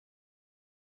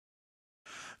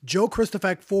Joe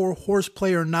Christofek for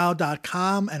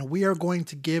HorsePlayerNow.com, and we are going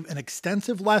to give an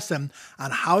extensive lesson on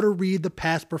how to read the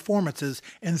past performances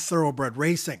in thoroughbred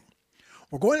racing.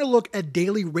 We're going to look at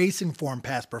daily racing form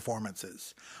past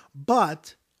performances,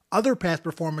 but other past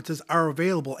performances are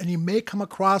available and you may come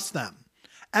across them.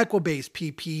 Equibase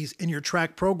PPs in your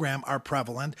track program are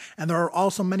prevalent, and there are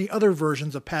also many other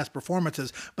versions of past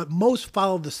performances, but most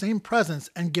follow the same presence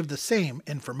and give the same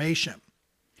information.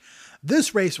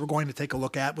 This race we're going to take a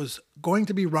look at was going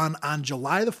to be run on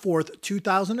July the 4th,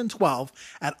 2012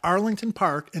 at Arlington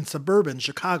Park in suburban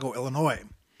Chicago, Illinois.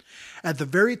 At the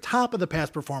very top of the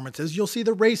past performances, you'll see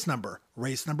the race number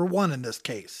 1 in this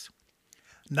case.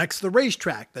 Next, the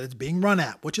racetrack that it's being run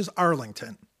at, which is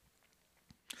Arlington.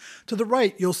 To the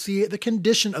right, you'll see the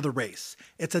condition of the race.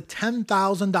 It's a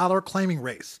 $10,000 claiming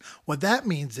race. What that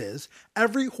means is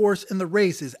every horse in the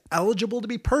race is eligible to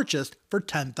be purchased for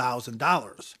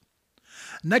 $10,000.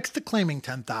 Next to claiming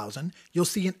 $10,000, you'll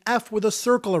see an F with a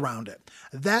circle around it.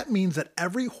 That means that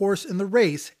every horse in the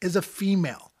race is a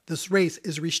female. This race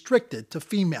is restricted to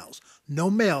females. No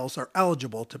males are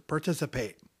eligible to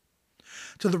participate.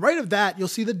 To the right of that, you'll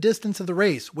see the distance of the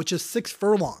race, which is 6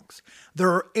 furlongs.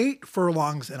 There are 8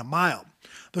 furlongs in a mile.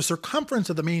 The circumference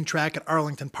of the main track at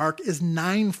Arlington Park is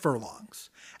 9 furlongs.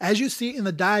 As you see in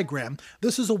the diagram,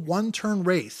 this is a one-turn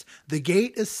race. The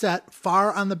gate is set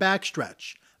far on the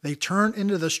backstretch. They turn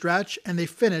into the stretch and they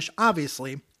finish,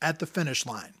 obviously, at the finish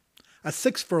line. A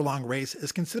 6 furlong race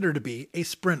is considered to be a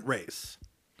sprint race.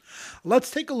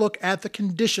 Let's take a look at the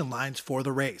condition lines for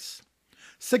the race.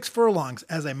 6 furlongs,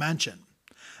 as I mentioned.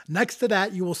 Next to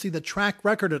that, you will see the track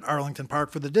record at Arlington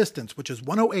Park for the distance, which is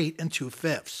 108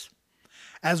 2/5.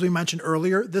 As we mentioned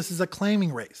earlier, this is a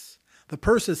claiming race. The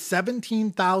purse is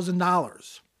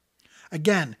 $17,000.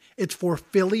 Again, it's for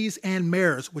fillies and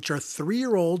mares, which are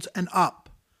 3-year-olds and up.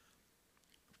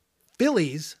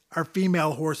 Fillies are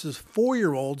female horses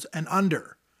 4-year-olds and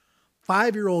under.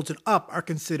 5-year-olds and up are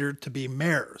considered to be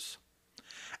mares.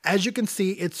 As you can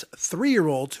see, it's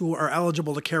 3-year-olds who are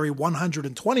eligible to carry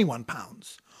 121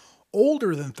 pounds.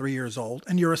 Older than 3 years old,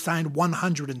 and you're assigned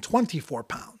 124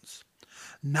 pounds.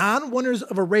 Non-winners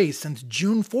of a race since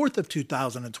June 4th of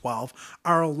 2012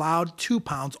 are allowed 2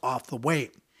 pounds off the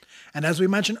weight. And as we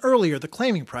mentioned earlier, the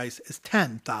claiming price is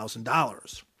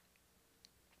 $10,000.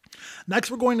 Next,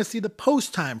 we're going to see the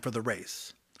post time for the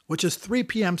race, which is 3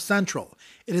 p.m. Central.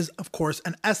 It is, of course,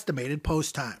 an estimated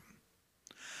post time.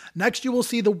 Next, you will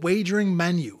see the wagering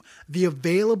menu, the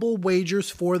available wagers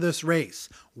for this race,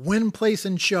 win, place,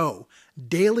 and show,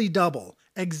 daily double,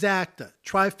 exacta,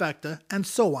 trifecta, and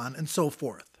so on and so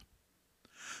forth.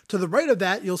 To the right of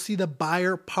that, you'll see the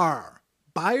Beyer par.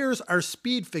 Beyers are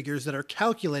speed figures that are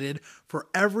calculated for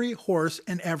every horse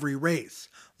in every race.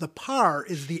 The par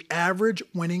is the average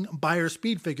winning Beyer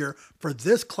speed figure for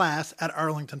this class at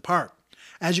Arlington Park.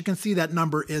 As you can see, that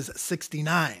number is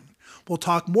 69. We'll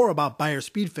talk more about Beyer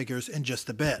speed figures in just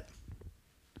a bit.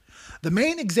 The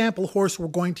main example horse we're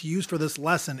going to use for this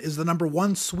lesson is the number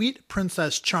 1 Sweet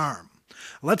Princess Charm.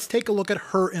 Let's take a look at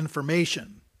her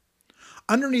information.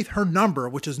 Underneath her number,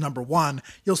 which is number 1,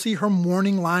 you'll see her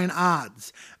morning line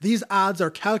odds. These odds are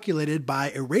calculated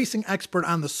by a racing expert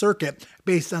on the circuit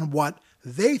based on what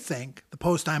they think the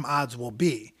post-time odds will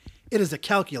be. It is a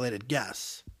calculated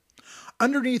guess.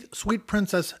 Underneath Sweet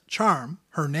Princess Charm,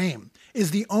 her name,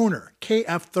 is the owner,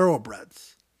 KF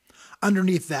Thoroughbreds.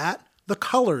 Underneath that, the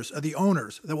colors of the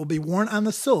owners that will be worn on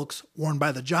the silks worn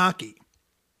by the jockey.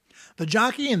 The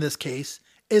jockey in this case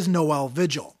is Noel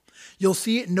Vigil. You'll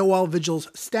see Noel Vigil's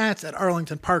stats at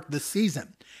Arlington Park this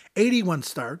season. 81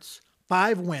 starts,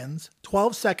 5 wins,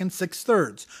 12 seconds, 6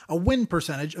 thirds, a win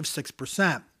percentage of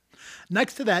 6%.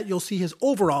 Next to that, you'll see his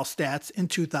overall stats in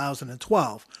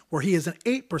 2012, where he is an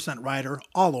 8% rider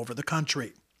all over the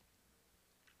country.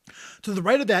 To the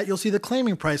right of that, you'll see the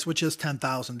claiming price, which is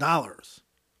 $10,000.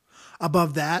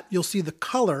 Above that, you'll see the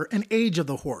color and age of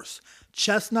the horse.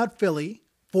 Chestnut filly,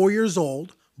 4 years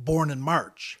old, born in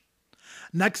March.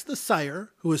 Next, the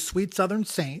sire, who is Sweet Southern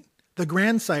Saint, the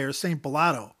grandsire, St.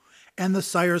 Bellato, and the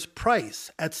sire's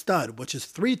price at stud, which is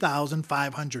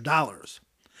 $3,500.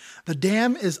 The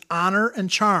dam is Honor and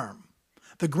Charm.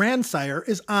 The grandsire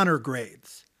is Honor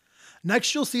Grades.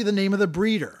 Next, you'll see the name of the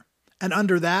breeder, and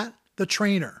under that, the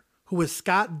trainer, who is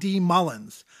Scott D.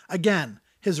 Mullins. Again,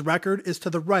 his record is to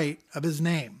the right of his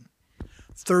name.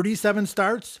 37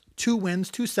 starts, 2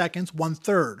 wins, 2 seconds, 1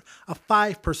 third, a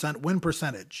 5% win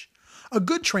percentage. A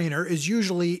good trainer is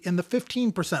usually in the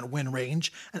 15% win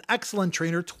range, an excellent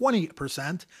trainer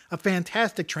 20%, a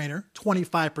fantastic trainer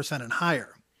 25% and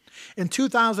higher. In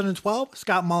 2012,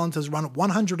 Scott Mullins has run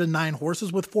 109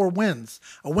 horses with 4 wins,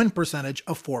 a win percentage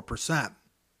of 4%.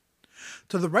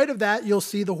 To the right of that, you'll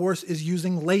see the horse is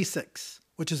using Lasix,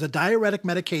 which is a diuretic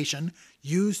medication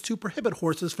used to prohibit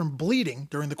horses from bleeding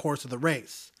during the course of the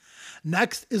race.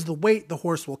 Next is the weight the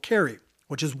horse will carry,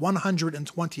 which is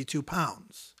 122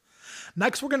 pounds.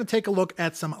 Next, we're going to take a look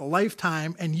at some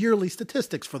lifetime and yearly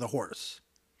statistics for the horse.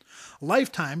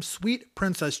 Lifetime Sweet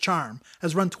Princess Charm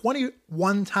has run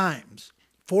 21 times,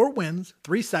 4 wins,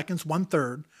 3 seconds,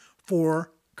 1/3,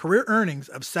 for career earnings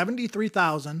of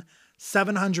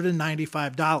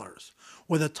 $73,795,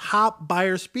 with a top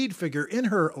buyer speed figure in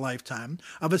her lifetime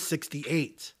of a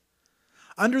 68.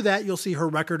 Under that, you'll see her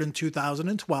record in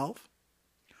 2012,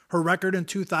 her record in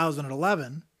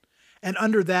 2011, and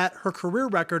under that, her career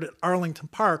record at Arlington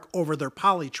Park over their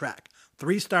poly track.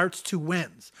 3 starts, 2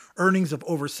 wins, earnings of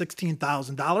over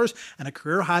 $16,000, and a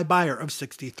career high buyer of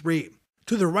 63.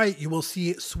 To the right, you will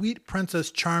see Sweet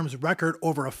Princess Charm's record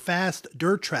over a fast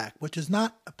dirt track, which is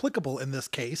not applicable in this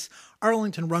case.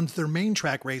 Arlington runs their main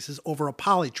track races over a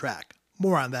poly track.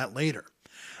 More on that later.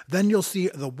 Then you'll see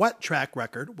the wet track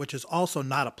record, which is also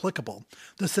not applicable.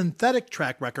 The synthetic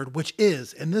track record, which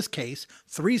is, in this case,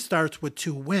 3 starts with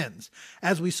 2 wins.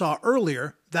 As we saw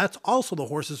earlier, that's also the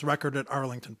horse's record at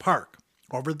Arlington Park,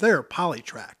 over their poly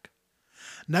track.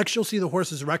 Next, you'll see the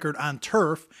horse's record on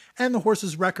turf and the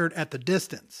horse's record at the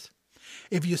distance.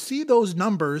 If you see those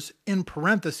numbers in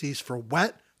parentheses for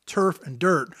wet, turf, and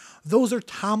dirt, those are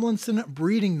Tomlinson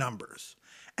breeding numbers.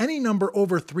 Any number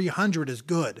over 300 is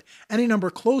good. Any number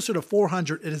closer to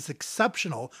 400 is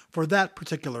exceptional for that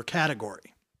particular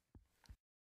category.